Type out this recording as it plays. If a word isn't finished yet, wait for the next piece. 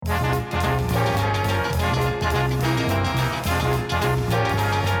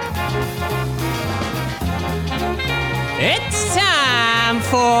It's time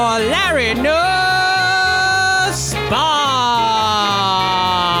for Larry Knows Sports.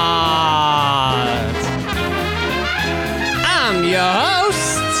 I'm your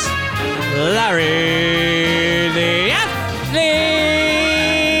host, Larry the Athlete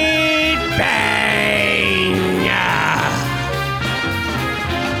Bang.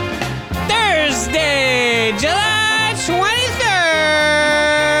 Thursday, July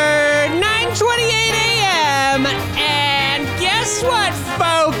 23rd, 9:28 a.m. And guess what,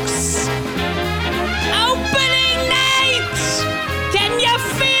 folks? Opening night! Can you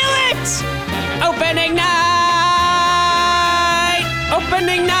feel it? Opening night!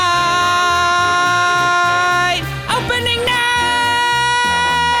 Opening night! Opening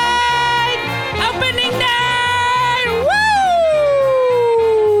night! Opening night!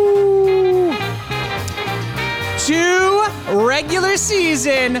 Woo! 2 regular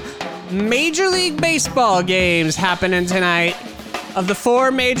season Major League Baseball games happening tonight of the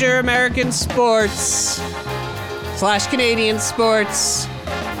 4 major American sports / Canadian sports.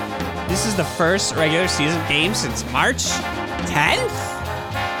 This is the first regular season game since March 10th?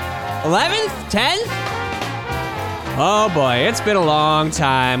 11th? 10th? Oh boy, it's been a long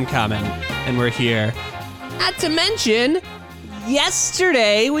time coming, and we're here. Not to mention,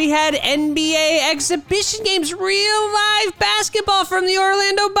 yesterday we had NBA exhibition games, real live basketball from the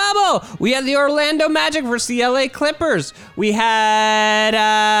Orlando bubble. We had the Orlando Magic versus the LA Clippers. We had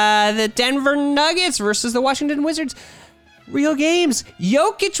the Denver Nuggets versus the Washington Wizards. Real games.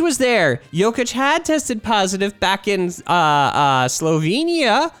 Jokic was there. Jokic had tested positive back in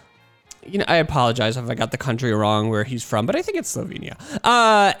Slovenia. You know, I apologize if I got the country wrong where he's from, but I think it's Slovenia.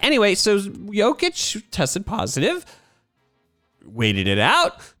 Anyway, so Jokic tested positive, waited it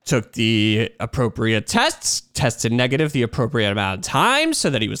out, took the appropriate tests, tested negative the appropriate amount of time so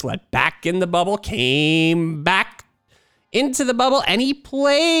that he was let back in the bubble, came back into the bubble, and he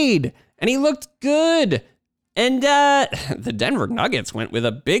played, and he looked good. And the Denver Nuggets went with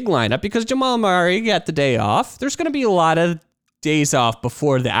a big lineup because Jamal Murray got the day off. There's going to be a lot of days off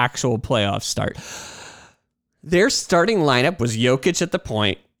before the actual playoffs start. Their starting lineup was Jokic at the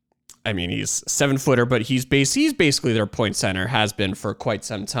point. I mean, he's 7-footer, but he's basically their point center, has been for quite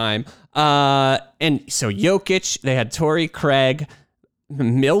some time. And so Jokic, they had Torrey Craig,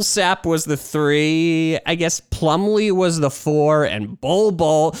 Millsap was the 3, I guess Plumlee was the 4, and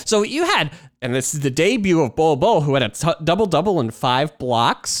Bol. So you had, and this is the debut of Bol, who had a double-double and 5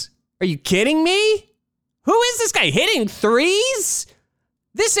 blocks. Are you kidding me? Who is this guy hitting threes?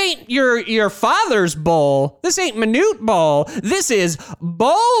 This ain't your father's Bol. This ain't Manute Bol. This is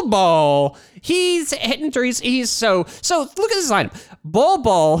Bol. He's hitting threes. So look at this lineup.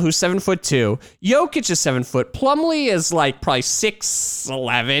 Bol, who's 7'2". Jokic is 7 foot. Plumlee is like probably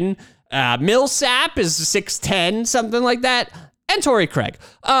 6'11". Millsap is 6'10", something like that. And Torrey Craig.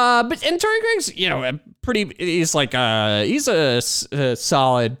 But Torrey Craig's, he's a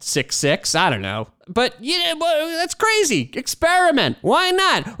solid 6'6". I don't know. But that's crazy. Experiment. Why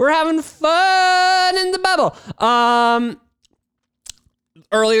not? We're having fun in the bubble.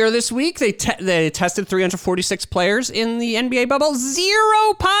 Earlier this week, they tested 346 players in the NBA bubble.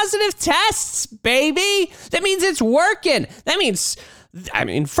 0 positive tests, baby. That means it's working. That means,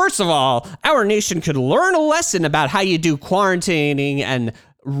 first of all, our nation could learn a lesson about how you do quarantining and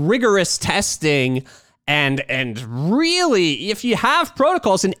rigorous testing. And really, if you have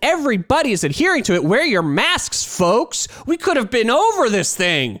protocols and everybody is adhering to it, wear your masks, folks. We could have been over this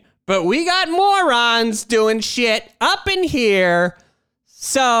thing, but we got morons doing shit up in here.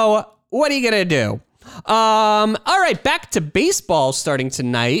 So what are you going to do? All right, back to baseball starting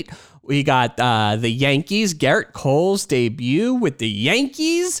tonight. We got the Yankees, Garrett Cole's debut with the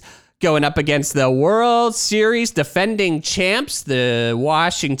Yankees going up against the World Series defending champs, the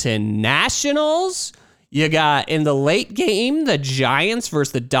Washington Nationals. You got in the late game, the Giants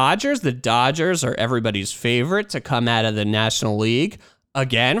versus the Dodgers. The Dodgers are everybody's favorite to come out of the National League.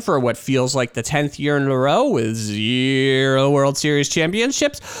 Again, for what feels like the 10th year in a row with 0 World Series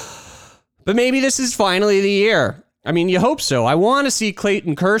championships. But maybe this is finally the year. I mean, you hope so. I want to see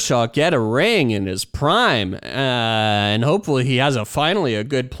Clayton Kershaw get a ring in his prime. And hopefully he has finally a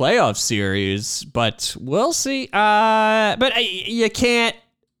good playoff series. But we'll see. But you can't.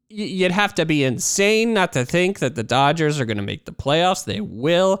 You'd have to be insane not to think that the Dodgers are going to make the playoffs. They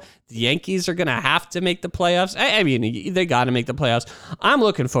will. The Yankees are going to have to make the playoffs. I mean, they got to make the playoffs. I'm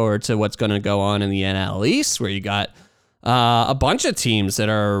looking forward to what's going to go on in the NL East, where you got a bunch of teams that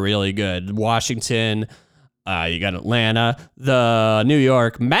are really good. Washington, you got Atlanta, the New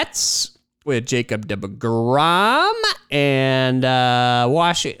York Mets with Jacob deGrom, and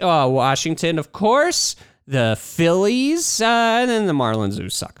Washington, of course. the Phillies, and then the Marlins, who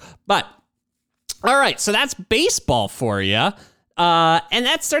suck. But, all right, so that's baseball for you. And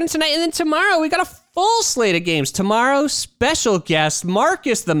that's starting tonight. And then tomorrow, we got a full slate of games. Tomorrow, special guest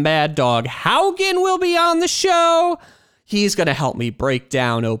Marcus the Mad Dog Haugen will be on the show. He's going to help me break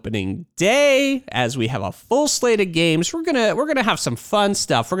down opening day as we have a full slate of games. We're going to have some fun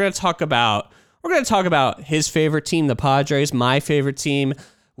stuff. We're going to talk about his favorite team, the Padres, my favorite team,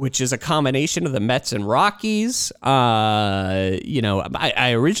 which is a combination of the Mets and Rockies. I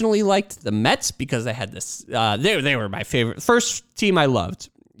originally liked the Mets because they had this, they were my favorite, first team I loved,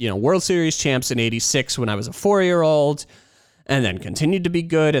 World Series champs in 86 when I was a 4-year-old, and then continued to be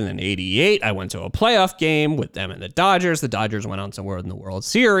good. And then 88, I went to a playoff game with them and the Dodgers. The Dodgers went on to win the World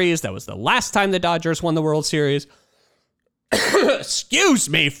Series. That was the last time the Dodgers won the World Series. Excuse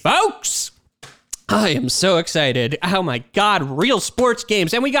me, folks. I am so excited. Oh my God, real sports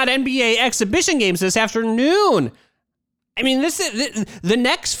games. And we got NBA exhibition games this afternoon. I mean, the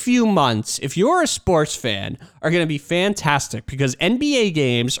next few months, if you're a sports fan, are going to be fantastic because NBA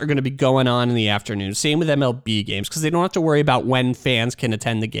games are going to be going on in the afternoon. Same with MLB games because they don't have to worry about when fans can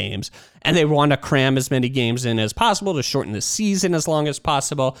attend the games. And they want to cram as many games in as possible to shorten the season as long as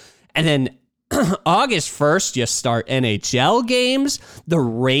possible. And then August 1st, you start NHL games. The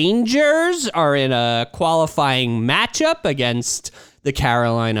Rangers are in a qualifying matchup against the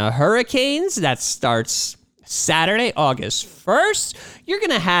Carolina Hurricanes. That starts Saturday, August 1st. You're going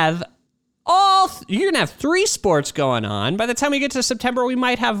to have 3 sports going on. By the time we get to September, we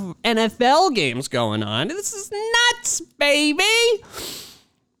might have NFL games going on. This is nuts, baby.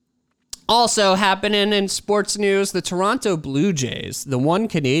 Also happening in sports news, the Toronto Blue Jays, the one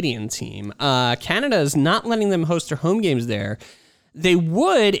Canadian team, Canada is not letting them host their home games there. They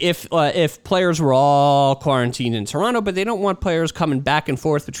would if players were all quarantined in Toronto, but they don't want players coming back and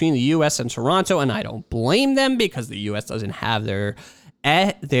forth between the U.S. and Toronto, and I don't blame them because the U.S. doesn't have their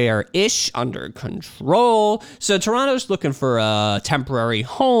ish under control. So Toronto's looking for a temporary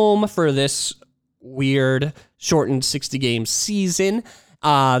home for this weird shortened 60-game season.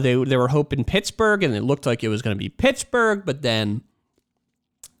 They were hoping Pittsburgh, and it looked like it was going to be Pittsburgh, but then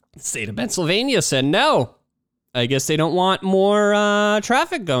the state of Pennsylvania said no. I guess they don't want more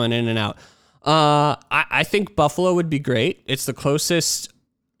traffic going in and out. I think Buffalo would be great. It's the closest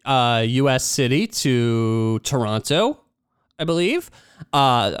U.S. city to Toronto, I believe.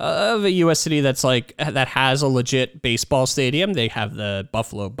 Of a U.S. city that has a legit baseball stadium. They have the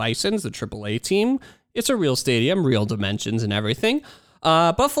Buffalo Bisons, the AAA team. It's a real stadium, real dimensions and everything.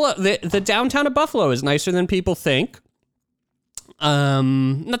 Buffalo, the downtown of Buffalo is nicer than people think.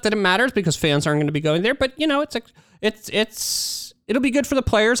 Not that it matters because fans aren't going to be going there, but it'll be good for the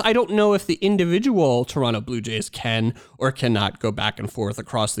players. I don't know if the individual Toronto Blue Jays can or cannot go back and forth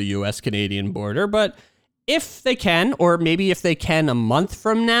across the U.S.-Canadian border, but if they can, or maybe if they can a month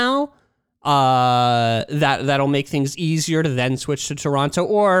from now, that'll make things easier to then switch to Toronto,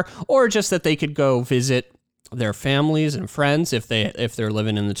 or just that they could go visit their families and friends if they're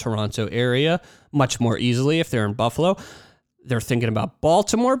living in the Toronto area much more easily if they're in Buffalo. They're thinking about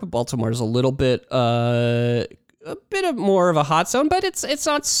Baltimore, but Baltimore is a little bit more of a hot zone, but it's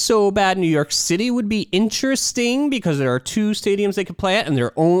not so bad. New York City would be interesting because there are 2 stadiums they could play at,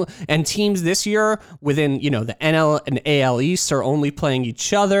 and teams this year within the NL and AL East are only playing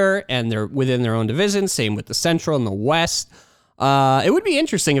each other, and they're within their own division. Same with the Central and the West. It would be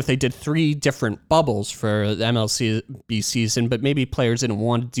interesting if they did 3 different bubbles for the MLB season, but maybe players didn't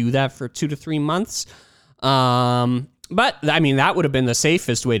want to do that for 2 to 3 months. But I mean, that would have been the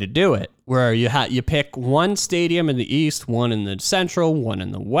safest way to do it, where you pick one stadium in the East, one in the Central, one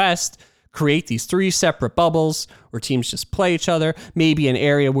in the West, create these 3 separate bubbles where teams just play each other. Maybe an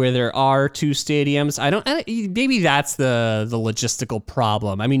area where there are 2 stadiums. Maybe that's the logistical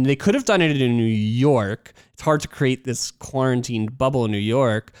problem. I mean, they could have done it in New York. It's hard to create this quarantined bubble in New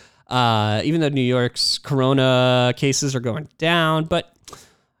York, even though New York's corona cases are going down, but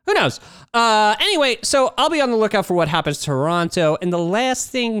who knows? Anyway, so I'll be on the lookout for what happens to Toronto. And the last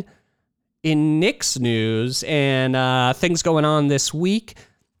thing in Knicks news and things going on this week,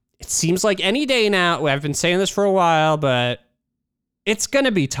 it seems like any day now, I've been saying this for a while, but it's going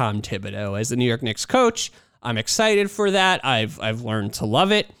to be Tom Thibodeau as the New York Knicks coach. I'm excited for that. I've learned to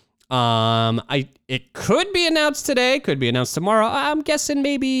love it. It could be announced today, could be announced tomorrow. I'm guessing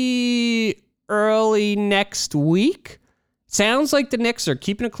maybe early next week. Sounds like the Knicks are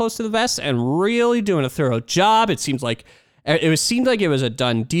keeping it close to the vest and really doing a thorough job. It seemed like it was a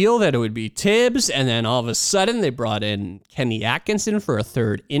done deal that it would be Tibbs, and then all of a sudden they brought in Kenny Atkinson for a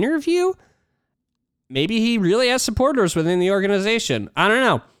 3rd interview. Maybe he really has supporters within the organization. I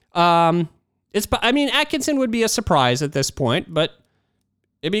don't know. Atkinson would be a surprise at this point, but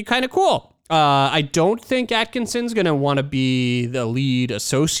it'd be kind of cool. I don't think Atkinson's going to want to be the lead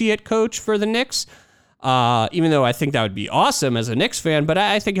associate coach for the Knicks, even though I think that would be awesome as a Knicks fan, but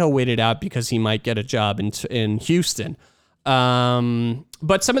I think he'll wait it out because he might get a job in Houston.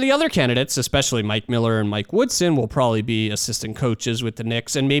 But some of the other candidates, especially Mike Miller and Mike Woodson, will probably be assistant coaches with the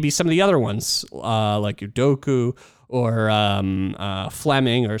Knicks, and maybe some of the other ones, like Udoka or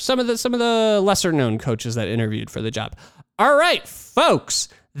Fleming, or some of the lesser known coaches that interviewed for the job. All right, folks,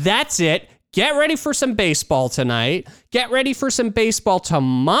 that's it. Get ready for some baseball tonight. Get ready for some baseball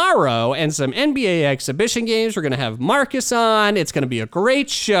tomorrow and some NBA exhibition games. We're going to have Marcus on. It's going to be a great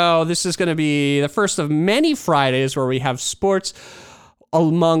show. This is going to be the first of many Fridays where we have sports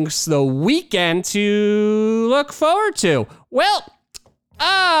amongst the weekend to look forward to. Well,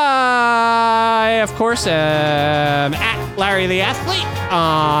 I, of course, am at Larry the Athlete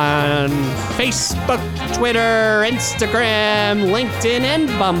on Facebook, Twitter, Instagram, LinkedIn, and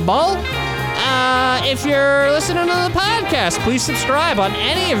Bumble. If you're listening to the podcast, please subscribe on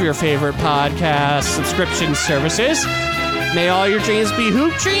any of your favorite podcast subscription services. May all your dreams be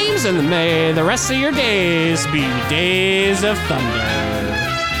hoop dreams, and may the rest of your days be days of thunder.